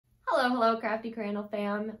Hello, Crafty Crandall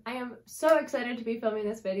fam. I am so excited to be filming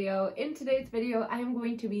this video. In today's video, I am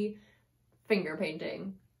going to be finger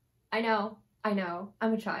painting. I know,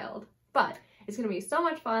 I'm a child, but it's going to be so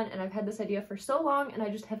much fun, and I've had this idea for so long, and I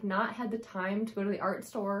just have not had the time to go to the art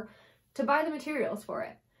store to buy the materials for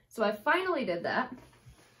it. So I finally did that.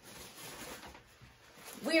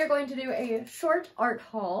 We are going to do a short art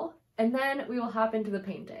haul, and then we will hop into the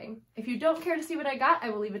painting. If you don't care to see what I got, I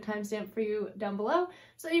will leave a timestamp for you down below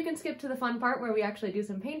so you can skip to the fun part where we actually do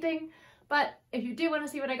some painting. But if you do want to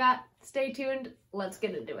see what I got, stay tuned. Let's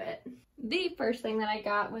get into it. The first thing that I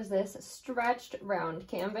got was this stretched round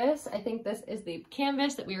canvas. I think this is the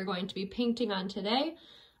canvas that we are going to be painting on today.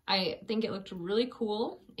 I think it looked really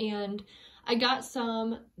cool, and I got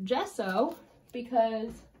some gesso because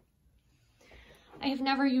I have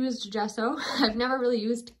never used gesso. I've never really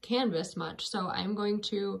used canvas much, so I'm going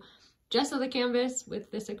to gesso the canvas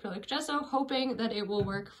with this acrylic gesso, hoping that it will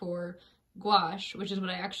work for gouache, which is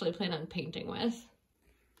what I actually plan on painting with.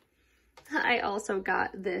 I also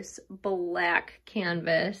got this black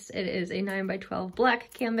canvas. It is a 9x12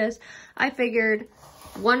 black canvas. I figured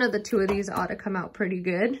one of the two of these ought to come out pretty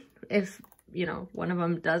good if, you know, one of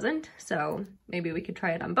them doesn't. So maybe we could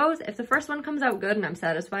try it on both. If the first one comes out good and I'm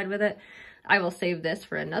satisfied with it, I will save this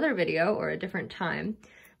for another video or a different time.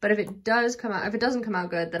 But if it doesn't come out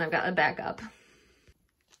good, then I've got a backup.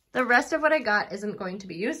 The rest of what I got isn't going to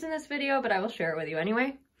be used in this video, but I will share it with you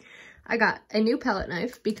anyway. I got a new palette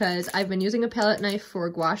knife because I've been using a palette knife for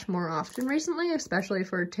gouache more often recently, especially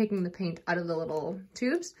for taking the paint out of the little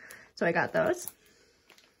tubes. So I got those.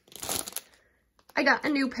 I got a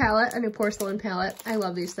new palette, a new porcelain palette. I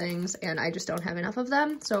love these things and I just don't have enough of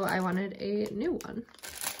them, so I wanted a new one.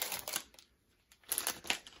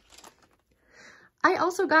 I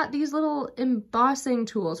also got these little embossing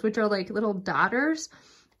tools, which are like little dotters.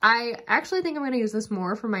 I actually think I'm going to use this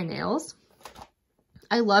more for my nails.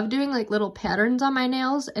 I love doing like little patterns on my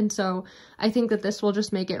nails, and so I think that this will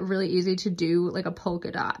just make it really easy to do like a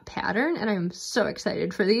polka dot pattern, and I'm so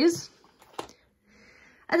excited for these.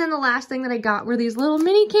 And then the last thing that I got were these little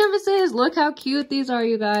mini canvases. Look how cute these are,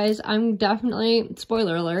 you guys. I'm definitely,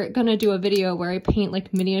 spoiler alert, gonna do a video where I paint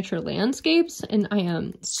like miniature landscapes, and I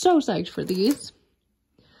am so psyched for these.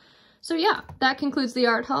 So yeah, that concludes the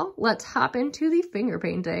art haul. Let's hop into the finger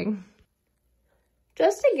painting.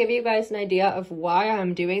 Just to give you guys an idea of why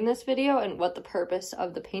I'm doing this video and what the purpose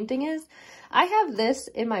of the painting is, I have this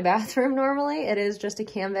in my bathroom normally. It is just a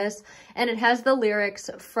canvas, and it has the lyrics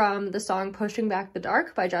from the song Pushing Back the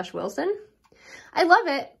Dark by Josh Wilson. I love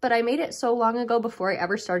it, but I made it so long ago before I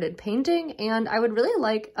ever started painting, and I would really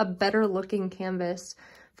like a better looking canvas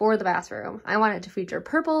for the bathroom. I want it to feature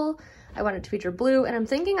purple, I want it to feature blue, and I'm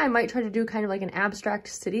thinking I might try to do kind of like an abstract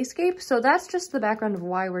cityscape, so that's just the background of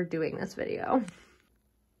why we're doing this video.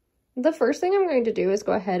 The first thing I'm going to do is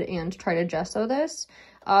go ahead and try to gesso this.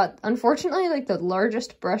 Unfortunately, like the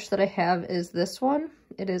largest brush that I have is this one.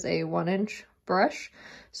 It is a 1-inch brush,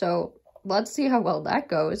 so let's see how well that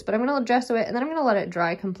goes. But I'm going to gesso it, and then I'm going to let it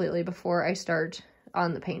dry completely before I start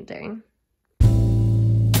on the painting.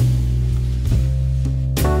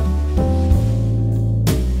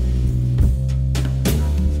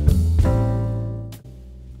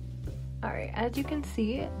 As you can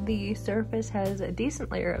see, the surface has a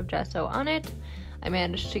decent layer of gesso on it. I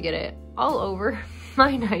managed to get it all over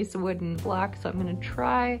my nice wooden block, so I'm going to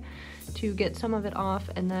try to get some of it off,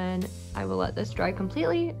 and then I will let this dry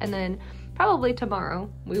completely, and then probably tomorrow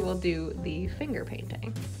we will do the finger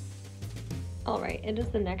painting. Alright, it is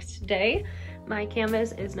the next day. My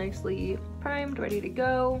canvas is nicely primed, ready to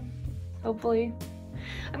go, hopefully.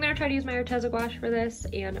 I'm going to try to use my Arteza gouache for this,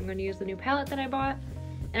 and I'm going to use the new palette that I bought.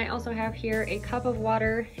 And I also have here a cup of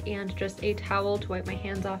water and just a towel to wipe my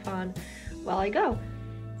hands off on while I go.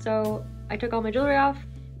 So I took all my jewelry off.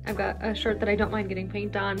 I've got a shirt that I don't mind getting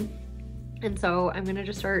paint on. And so I'm gonna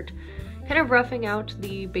just start kind of roughing out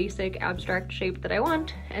the basic abstract shape that I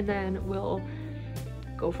want, and then we'll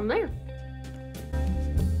go from there.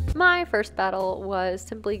 My first battle was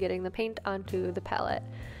simply getting the paint onto the palette.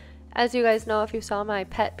 As you guys know, if you saw my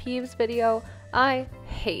pet peeves video, I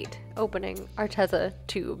hate opening Arteza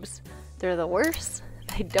tubes. They're the worst,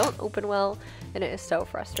 they don't open well, and it is so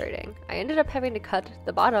frustrating. I ended up having to cut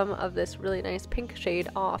the bottom of this really nice pink shade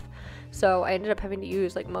off, so I ended up having to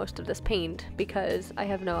use like most of this paint because I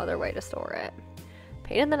have no other way to store it.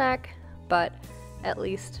 Pain in the neck, but at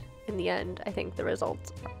least in the end, I think the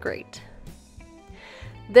results are great.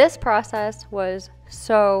 This process was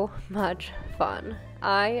so much fun.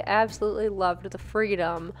 I absolutely loved the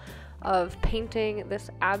freedom of painting this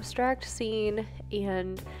abstract scene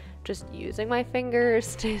and just using my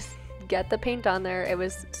fingers to get the paint on there, it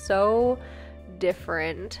was so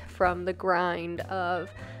different from the grind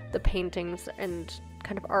of the paintings and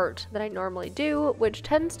kind of art that I normally do, which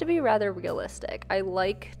tends to be rather realistic. I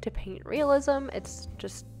like to paint realism, it's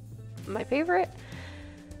just my favorite.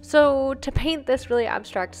 So to paint this really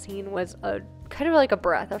abstract scene was a kind of like a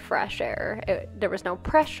breath of fresh air. There was no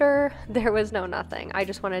pressure, there was no nothing. I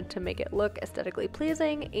just wanted to make it look aesthetically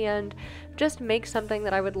pleasing and just make something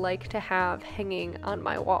that I would like to have hanging on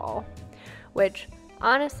my wall, which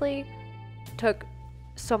honestly took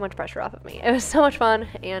so much pressure off of me. It was so much fun,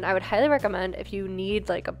 and I would highly recommend if you need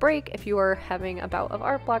like a break, if you are having a bout of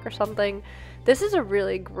art block or something, this is a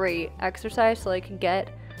really great exercise to like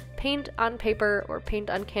get paint on paper or paint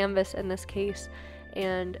on canvas in this case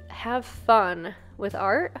and have fun with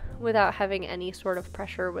art without having any sort of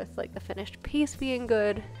pressure with like the finished piece being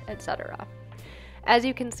good, etc. As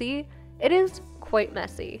you can see, it is quite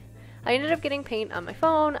messy. I ended up getting paint on my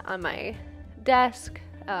phone, on my desk,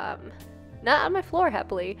 not on my floor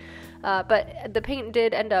happily, but the paint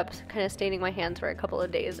did end up kind of staining my hands for a couple of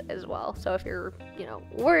days as well. So if you're,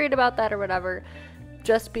 worried about that or whatever,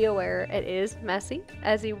 just be aware it is messy,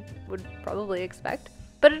 as you would probably expect,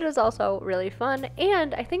 but it is also really fun,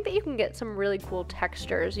 and I think that you can get some really cool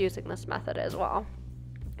textures using this method as well.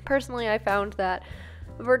 Personally, I found that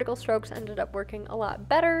vertical strokes ended up working a lot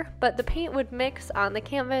better, but the paint would mix on the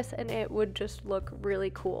canvas and it would just look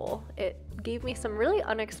really cool. It gave me some really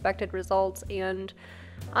unexpected results, and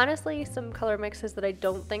honestly some color mixes that I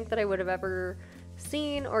don't think that I would have ever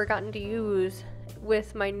seen or gotten to use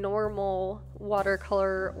with my normal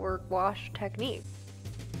watercolor or gouache technique.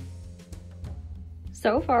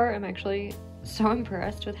 So far, I'm actually so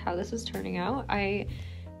impressed with how this is turning out. I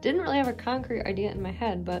didn't really have a concrete idea in my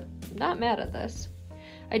head, but I'm not mad at this.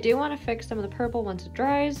 I do want to fix some of the purple once it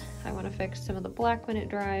dries. I want to fix some of the black when it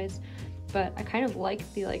dries, but I kind of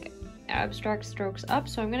like the abstract strokes up,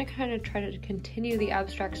 so I'm going to kind of try to continue the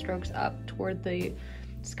abstract strokes up toward the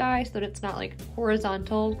sky so that it's not like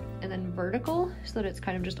horizontal and then vertical, so that it's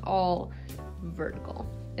kind of just all vertical,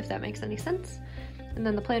 if that makes any sense. And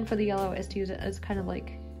then the plan for the yellow is to use it as kind of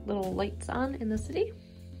like little lights on in the city.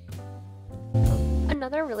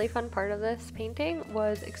 Another really fun part of this painting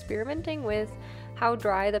was experimenting with how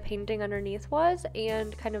dry the painting underneath was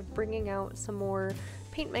and kind of bringing out some more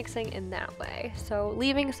paint mixing in that way. So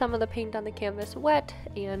leaving some of the paint on the canvas wet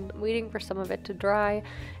and waiting for some of it to dry,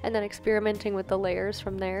 and then experimenting with the layers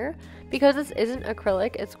from there. Because this isn't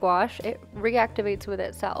acrylic, it's gouache, it reactivates with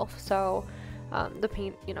itself. So the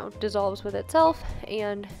paint, dissolves with itself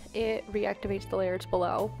and it reactivates the layers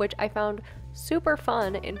below, which I found super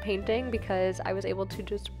fun in painting because I was able to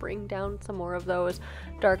just bring down some more of those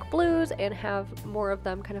dark blues and have more of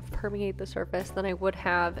them kind of permeate the surface than I would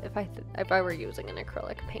have if I were using an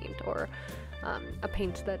acrylic paint or a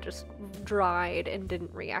paint that just dried and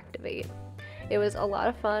didn't reactivate. It was a lot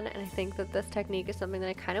of fun, and I think that this technique is something that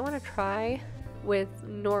I kind of want to try with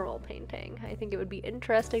normal painting. I think it would be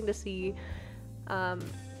interesting to see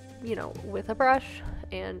with a brush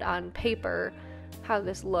and on paper how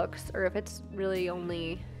this looks, or if it's really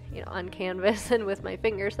only on canvas and with my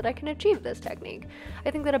fingers that I can achieve this technique.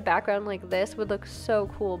 I think that a background like this would look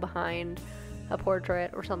so cool behind a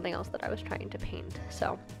portrait or something else that I was trying to paint.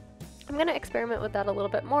 So I'm going to experiment with that a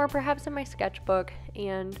little bit more, perhaps in my sketchbook,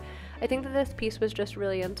 and I think that this piece was just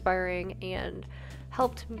really inspiring and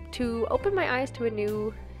helped to open my eyes to a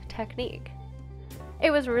new technique. It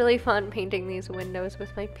was really fun painting these windows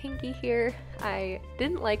with my pinky here. I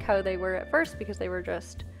didn't like how they were at first because they were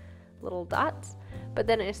just little dots, but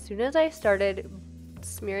then as soon as I started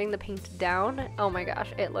smearing the paint down, oh my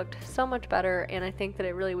gosh, it looked so much better, and I think that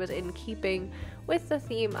it really was in keeping with the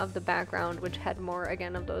theme of the background, which had more,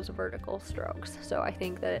 again, of those vertical strokes. So I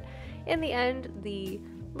think that in the end, the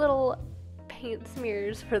little paint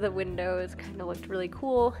smears for the windows kind of looked really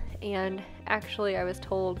cool, and actually I was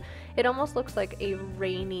told it almost looks like a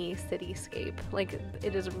rainy cityscape, like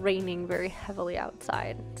it is raining very heavily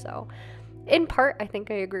outside. So in part I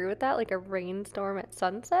think I agree with that, like a rainstorm at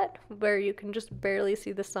sunset where you can just barely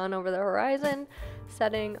see the sun over the horizon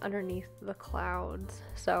setting underneath the clouds.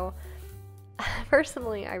 So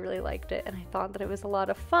personally, I really liked it, and I thought that it was a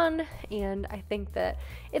lot of fun, and I think that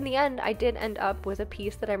in the end I did end up with a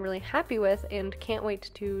piece that I'm really happy with and can't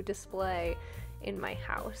wait to display in my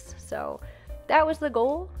house. So that was the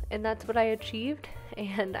goal, and that's what I achieved,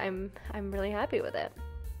 and I'm really happy with it.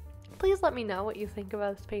 Please let me know what you think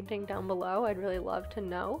about this painting down below. I'd really love to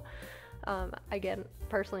know. Again,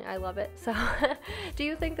 personally, I love it. So do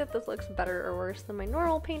you think that this looks better or worse than my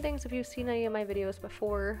normal paintings if you've seen any of my videos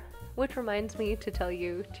before? Which reminds me to tell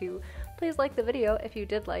you to please like the video if you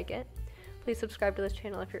did like it. Please subscribe to this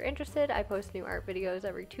channel if you're interested. I post new art videos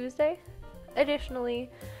every Tuesday. Additionally,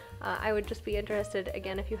 I would just be interested,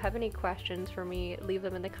 again, if you have any questions for me, leave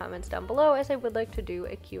them in the comments down below, as I would like to do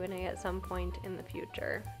a Q&A at some point in the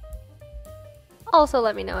future. Also,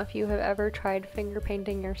 let me know if you have ever tried finger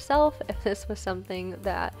painting yourself, if this was something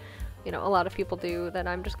that, you know, a lot of people do that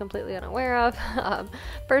I'm just completely unaware of.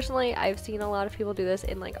 Personally, I've seen a lot of people do this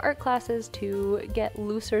in like art classes to get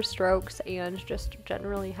looser strokes and just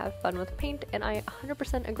generally have fun with paint, and I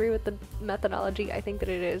 100% agree with the methodology. I think that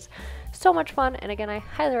it is so much fun, and again, I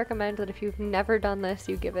highly recommend that if you've never done this,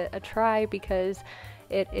 you give it a try, because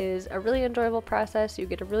it is a really enjoyable process. You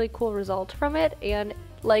get a really cool result from it, and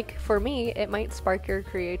like for me, it might spark your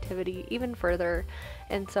creativity even further,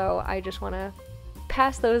 and so I just want to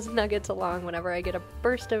pass those nuggets along whenever I get a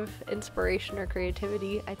burst of inspiration or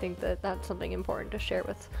creativity. I think that that's something important to share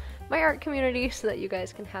with my art community so that you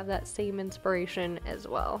guys can have that same inspiration as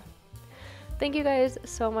well. Thank you guys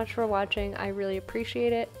so much for watching. I really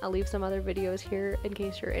appreciate it. I'll leave some other videos here in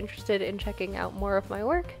case you're interested in checking out more of my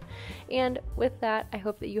work. And with that, I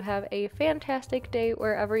hope that you have a fantastic day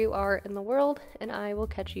wherever you are in the world, and I will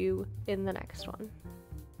catch you in the next one.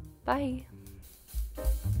 Bye!